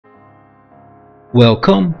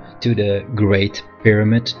Welcome to the Great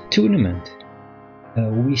Pyramid Tournament.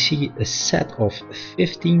 We see a set of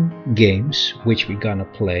 15 games which we're gonna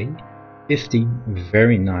play. 15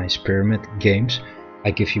 very nice pyramid games.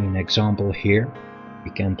 I give you an example here.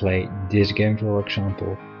 We can play this game, for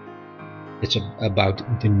example. It's about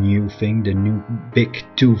the new thing, the new big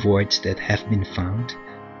two voids that have been found,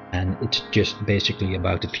 and it's just basically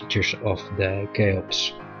about the features of the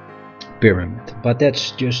Cheops pyramid. But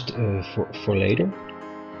that's just for later.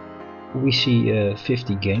 We see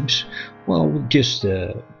 50 games. Well, we're just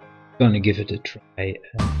gonna give it a try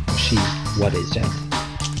and see what is that.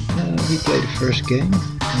 We play the first game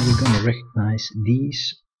and we're gonna recognize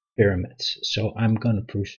these pyramids. So I'm gonna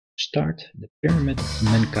push start. The pyramid of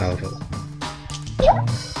Menkaure,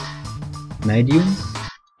 medium.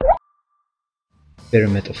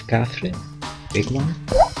 Pyramid of Khufu, big one.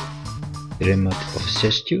 Pyramid of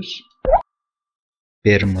Cheops.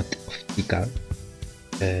 Pyramid of Giza,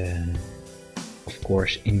 of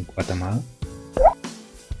course in Guatemala.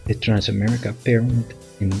 The Trans-America Pyramid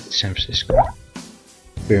in San Francisco.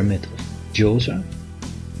 Pyramid of Giza.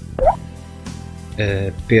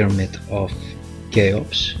 Pyramid of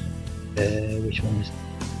Cheops. Which one is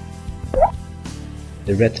that?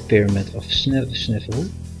 The Red Pyramid of Sniffle.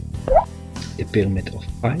 The Pyramid of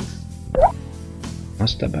Pi.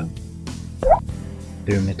 Mastaba.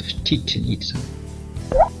 Pyramid of Chichen Itza.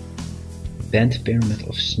 Bent Pyramid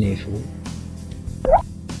of Sniffle.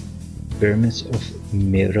 Pyramids of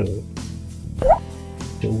Mirror.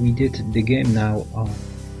 So we did the game now on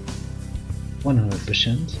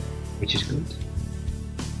 100%, which is good.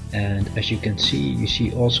 And as you can see, you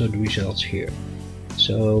see also the results here.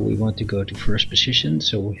 So we want to go to first position,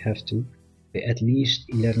 so we have to play at least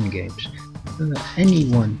 11 games.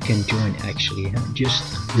 Anyone can join actually.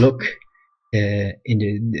 Just look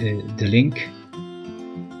in the link.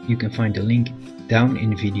 You can find the link down in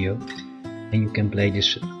the video, and you can play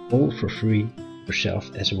this all for free yourself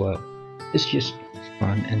as well. It's just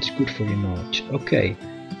fun and it's good for your knowledge. Okay,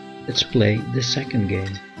 let's play the second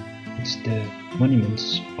game. It's the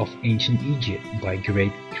Monuments of Ancient Egypt by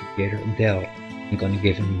great creator Dell. I'm gonna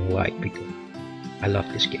give him a like because I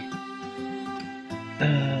love this game.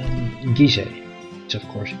 Giza, it's of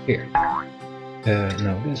course here.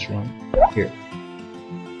 No, that's wrong. Here.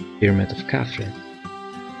 Pyramid of Khufu.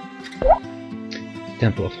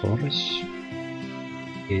 Temple of Horus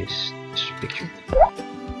is this picture.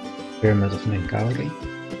 Pyramid of Menkaure.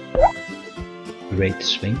 Great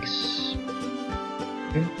Sphinx.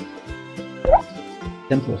 Okay.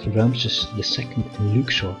 Temple of Ramses II in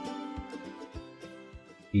Luxor.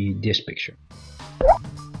 This picture.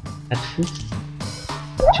 Khufu.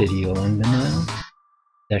 City along the Nile.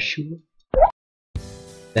 Dashur.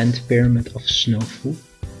 Bent Pyramid of Snowfall.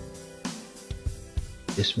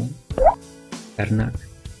 This one. Karnak.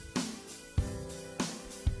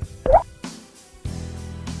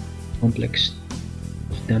 Complex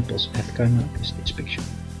of temples at Karnak is this picture.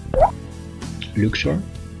 Luxor.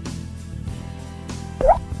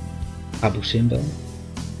 Abu Simbel.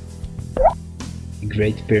 The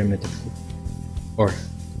Great Pyramid of or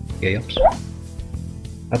Cheops.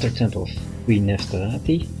 Other temple of Queen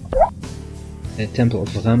Nefertiti. The temple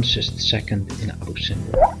of Ramses II in Abu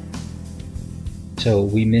Simbel. So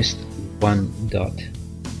we missed one dot,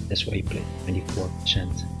 that's why you played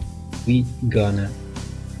 24%. We gonna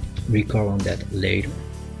recall on that later,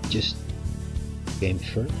 just game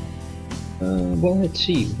first. Well, let's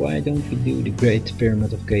see, why don't we do the Great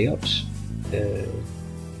Pyramid of Cheops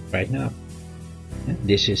right now?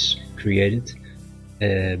 This is created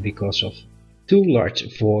because of two large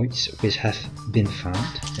voids which have been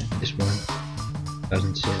found. This one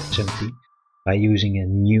 2017 by using a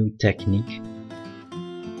new technique.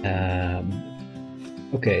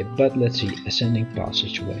 Okay, but let's see, ascending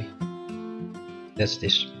passageway. That's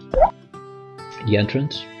this. The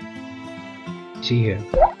entrance. See here.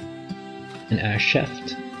 An air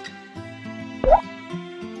shaft.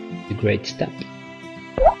 The Great Step.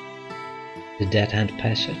 The Dead Hand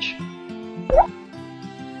Passage.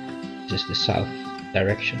 This is the south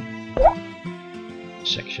direction.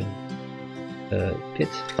 Section.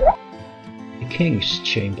 Pit. The King's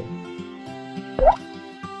Chamber.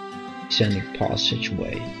 Descending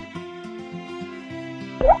passageway.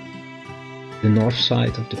 The north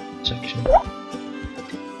side of the section.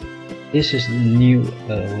 This is the new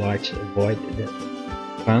large void that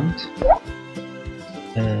found.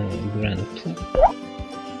 Granite plate.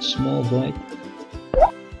 Small void.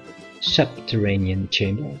 Subterranean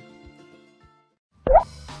chamber.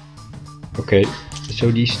 Okay,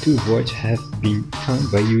 so these two voids have been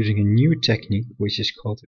found by using a new technique which is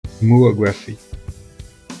called muography.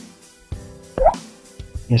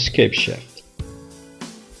 Escape shaft.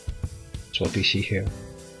 That's what we see here.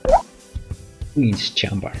 Queen's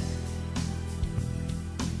chamber.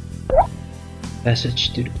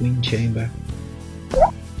 Passage to the Queen chamber.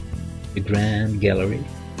 The Grand Gallery.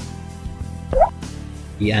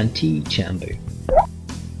 The Antechamber.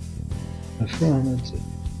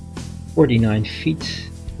 449 feet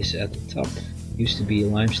is at the top. Used to be a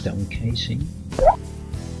limestone casing.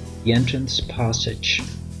 The entrance passage.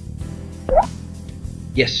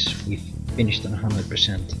 Yes, we've finished on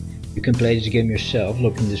 100%. You can play this game yourself,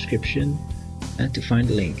 look in the description and to find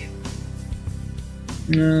the link.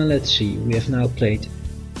 Let's see, we have now played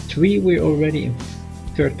 3, we're already in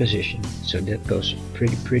 3rd position, so that goes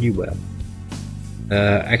pretty well.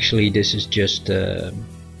 Actually this is just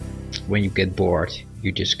when you get bored,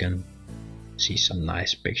 you just can see some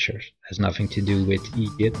nice pictures. Has nothing to do with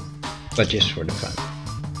Egypt, but just for the fun.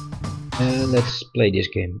 Let's play this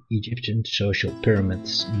game. Egyptian social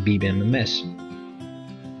pyramids, BBMMS.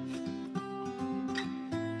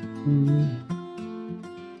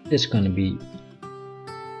 It's gonna be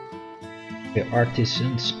the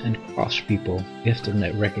artisans and craftspeople. You have to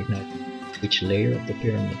recognize which layer of the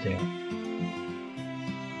pyramid they are.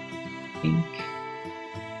 Pink.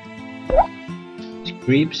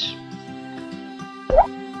 Greaves.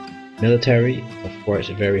 Military, of course,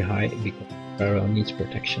 very high because Pharaoh needs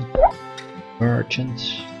protection.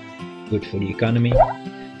 Merchants, good for the economy.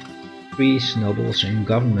 Priests, nobles, and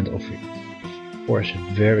government officers, of course,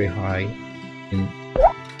 very high in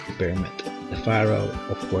the pyramid. The Pharaoh,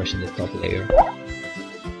 of course, in the top layer.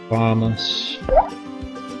 Farmers,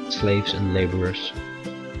 slaves, and laborers,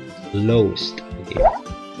 lowest layer.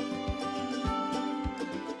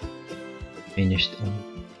 Finished on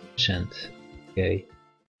percent. Okay.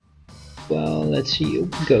 Well, let's see.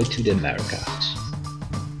 We go to the Americas.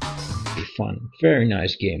 Be fun. Very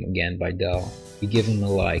nice game again by Dal. We give him a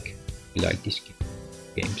like. We like these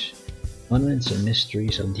games. Monuments and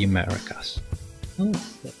Mysteries of the Americas. Oh,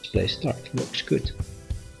 let's play start. Looks good.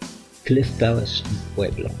 Cliff Palace in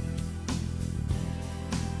Pueblo.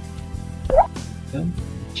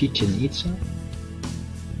 Chichen Itza.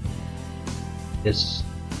 This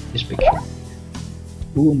picture.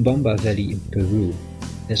 Urubamba Valley in Peru.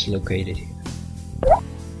 That's located here.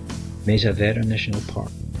 Mesa Verde National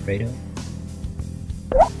Park, Prado.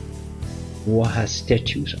 Waha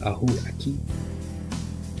statues, Ahu Aki.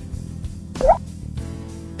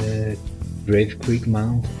 Grave Creek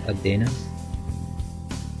Mount, Adena,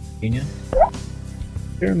 Virginia.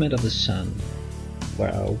 Pyramid of the Sun.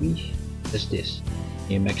 Where are we? What's this?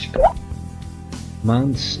 Near Mexico.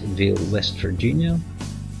 Mountsville, West Virginia.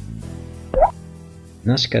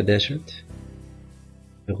 Nazca Desert,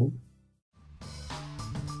 Peru.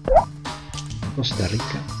 Costa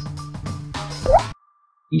Rica.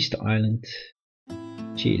 East Island,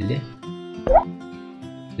 Chile.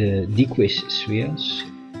 The Diquis Spheres.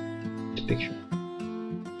 This picture.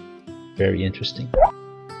 Very interesting.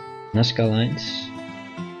 Nazca Lines.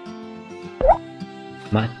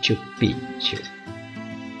 Machu Picchu.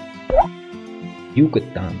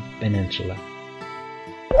 Yucatan Peninsula.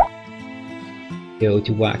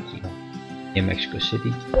 Teotihuacan in Mexico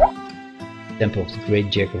City. Temple of the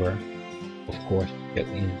Great Jaguar, of course,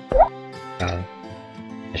 in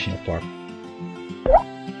National Park.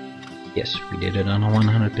 Yes, we did it on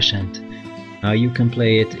 100%. Now you can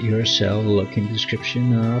play it yourself. Look in the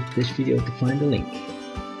description of this video to find the link.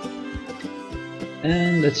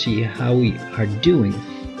 And let's see how we are doing.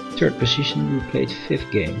 3rd position, we played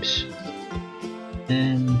 5 games.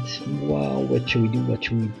 And wow, what should we do? What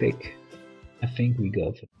should we pick? I think we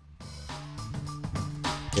go for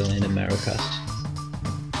still in Americas.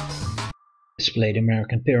 Let's play the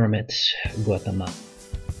American Pyramids, Guatemala.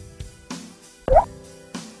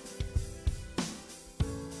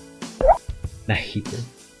 Mexico.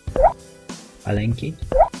 Palenque.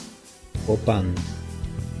 Copan.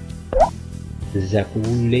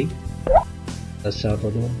 Zacule. El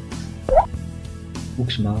Salvador.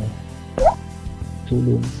 Uxmal.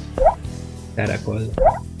 Tulum. Caracol.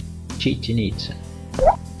 Chichen Itza,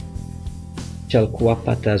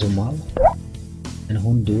 Chalcuapatazumal, and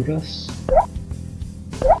Honduras.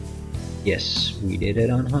 Yes, we did it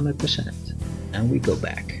on 100%, and we go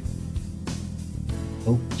back.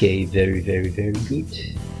 Okay, very good.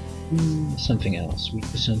 Something else. We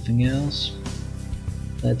do something else.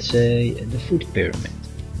 Let's say the food pyramid.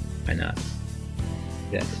 Why not?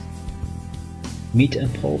 That meat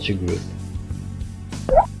and poultry group.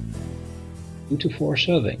 2 to 4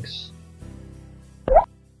 servings.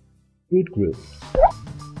 Fruit group.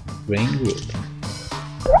 Grain group.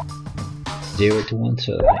 0 to 1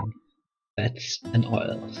 serving. Fats and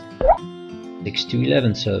oils. 6 to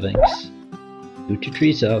 11 servings, 2 to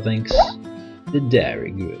 3 servings, the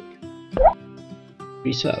dairy group,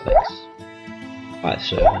 3 servings, 5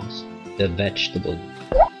 servings, the vegetable group.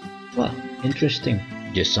 Well, interesting.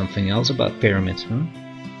 Just something else about pyramids, huh?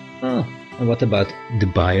 Oh, and what about the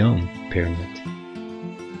biome pyramid?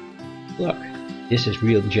 Look, this is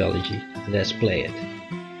real geology. Let's play it.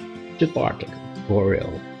 Subarctic,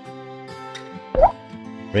 boreal,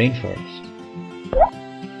 rainforest,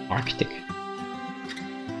 Arctic.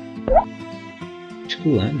 It's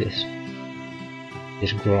cool, huh, this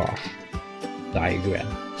graph diagram.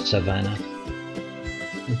 Savannah,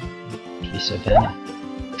 savanna,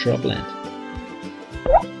 shrubland,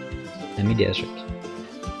 semi-desert.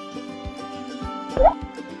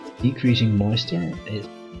 Decreasing moisture is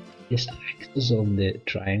this axis of the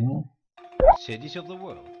triangle. Cities of the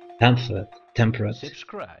world. Temperate.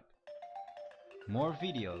 Subscribe. More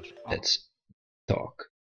videos. Let's talk.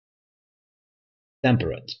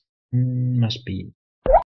 Temperate. Must be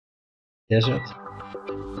desert.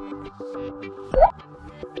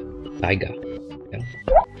 Taiga. Yeah.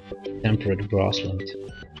 Temperate grassland.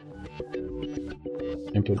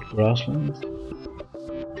 Temperate grassland.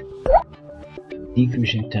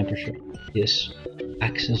 Decreasing temperature. This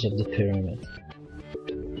axis of the pyramid.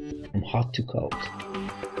 From hot to cold.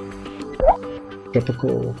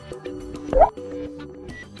 Tropical.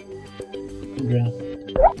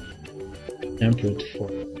 Temperate for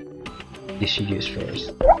deciduous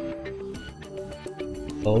forest.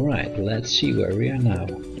 Alright, let's see where we are now.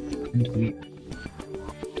 And we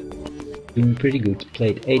doing pretty good.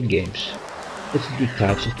 Played 8 games. Let's do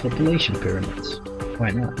types of population pyramids.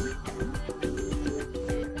 Why not?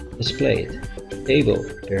 Let's play it. Table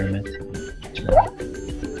pyramid.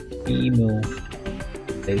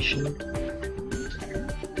 Emulation.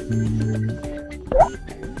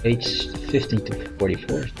 Age 15 to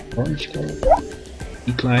 44. Orange color.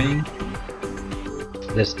 Declining.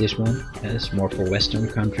 That's this one. That's more for Western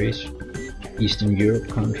countries. Eastern Europe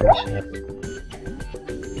countries have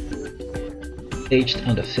aged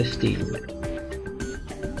under 15.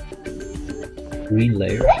 Green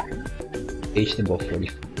layers. Aged above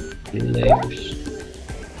 44. Blue layers.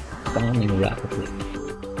 Expanding rapidly.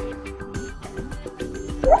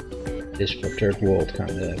 This for third world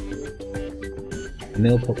kind of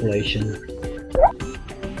male population.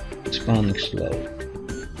 Expanding slow.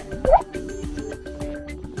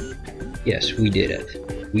 Yes, we did it.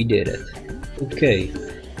 We did it. Okay,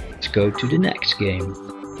 let's go to the next game.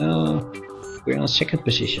 We're on 2nd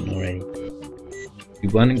position already. We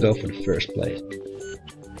want to go for the 1st place.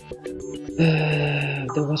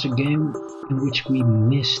 There was a game in which we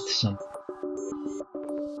missed something.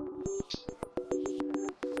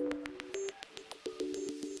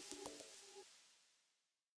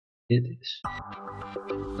 It is.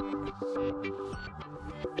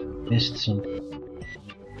 Missed something.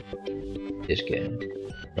 This game,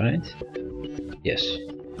 right? Yes,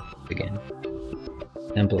 again.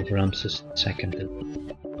 Temple of Ramses II.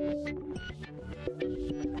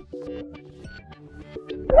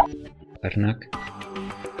 Karnak.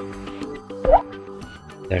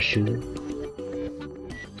 Darshur.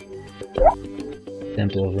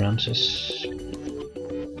 Temple of Ramses.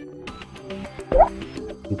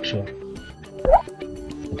 Luxor.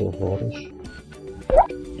 Temple of Horus.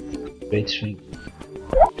 Great Sphinx.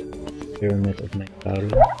 Pyramid of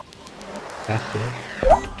Nectaria. Kafir.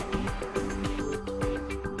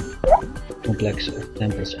 Complex of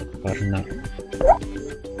temples at Karnak.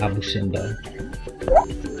 Abu Simbel.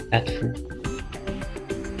 Khufu.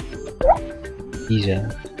 Giza.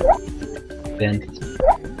 Bent.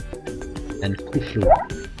 And Khufu.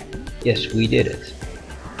 Yes, we did it.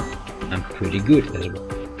 I'm pretty good as well.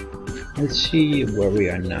 Let's see where we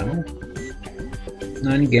are now.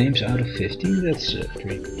 9 games out of 15, that's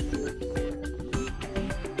pretty good.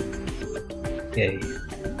 Okay.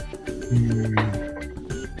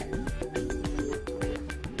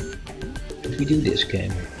 If we do this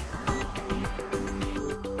game.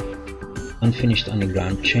 Unfinished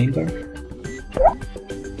underground chamber.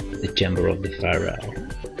 The chamber of the Pharaoh.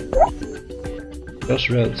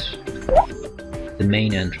 Crossroads. The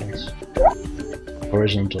main entrance.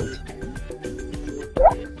 Horizontal.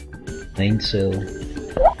 Main cell.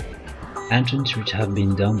 Entrance which have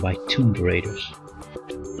been done by tomb raiders.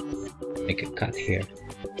 Make a cut here.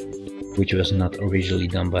 Which was not originally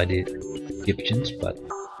done by the Egyptians, but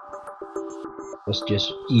was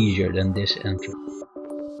just easier than this entrance.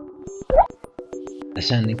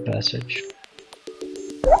 Ascending passage.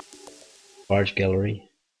 Large gallery.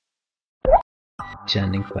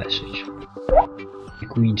 Descending passage. The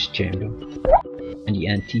Queen's chamber and the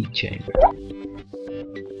antique chamber.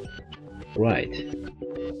 Right,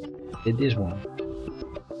 did this one.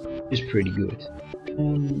 It's pretty good.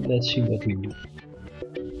 Let's see what we do.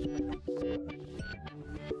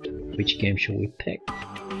 Which game shall we pick?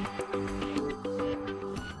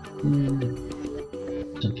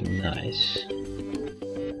 Something nice.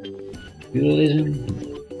 Feudalism?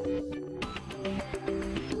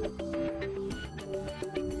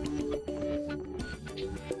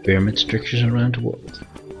 Pyramid structures around the world.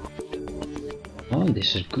 Oh,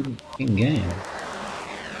 this is a good looking game.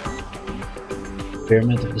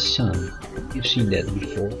 Pyramid of the Sun. You've seen that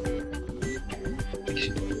before. Which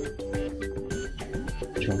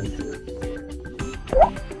one?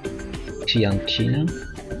 China?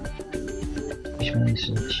 Which one is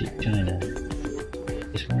in China?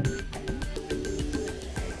 This one?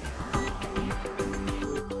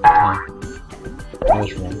 Oh, I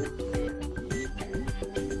was wrong.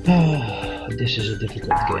 Oh, this is a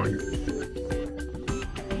difficult game.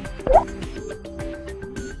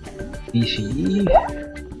 BCE,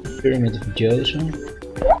 Pyramid of Giza,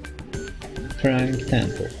 Frank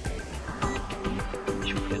Temple.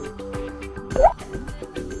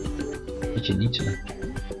 Giza.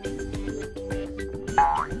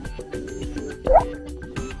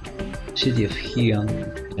 City of Xi'an,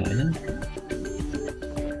 China.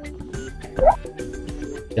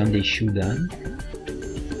 Gandhi Shudan.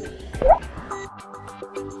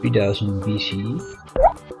 3000 BCE.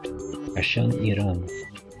 Kashan, Iran.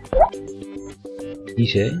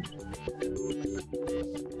 Giza.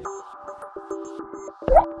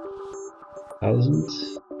 Thousands.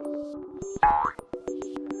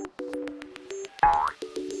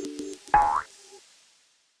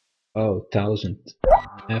 Oh, 1000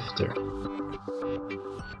 after.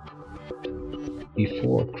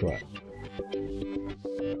 Before Christ.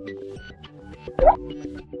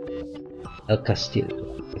 El Castillo,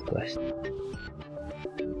 the quest.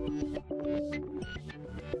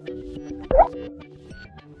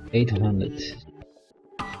 $800.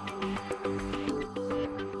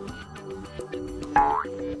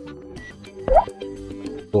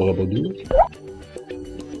 Borobudur,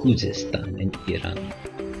 Khuzestan in Iran.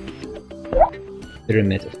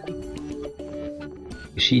 Pyramid of Khufu.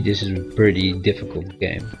 You see, this is a pretty difficult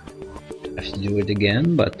game. I have to do it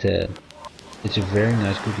again, but it's a very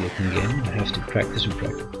nice, good looking game. I have to practice and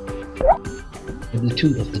practice. The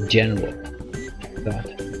Tomb of the General. God,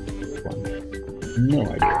 no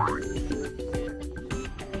idea.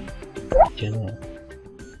 General.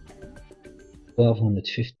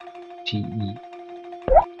 1250 CE.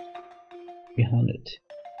 300.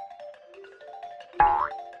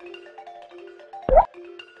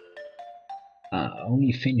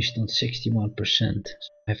 Only finished on 61%.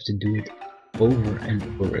 I have to do it over and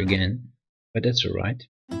over again, but that's alright.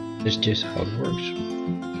 That's just how it works.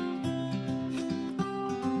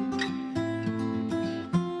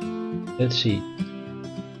 Let's see.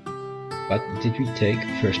 But did we take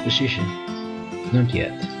first position? Not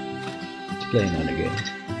yet. Let's play another game.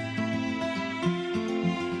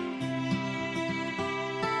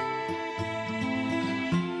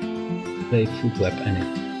 Play food web and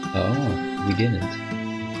oh, we didn't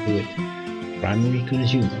do it. Primary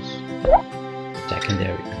consumers,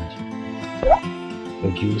 secondary consumers,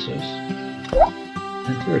 producers,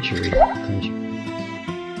 and tertiary consumers.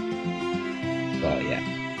 Well, yeah.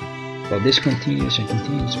 Well, this continues and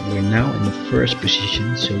continues. We're now in the first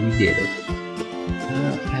position, so we did it.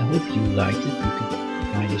 I hope you liked it. You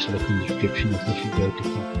can find this link in the description of the video to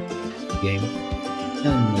find the game.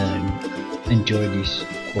 And enjoy these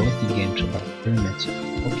quality games about pyramids.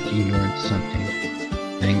 Hope you learned something.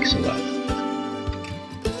 Thanks a lot.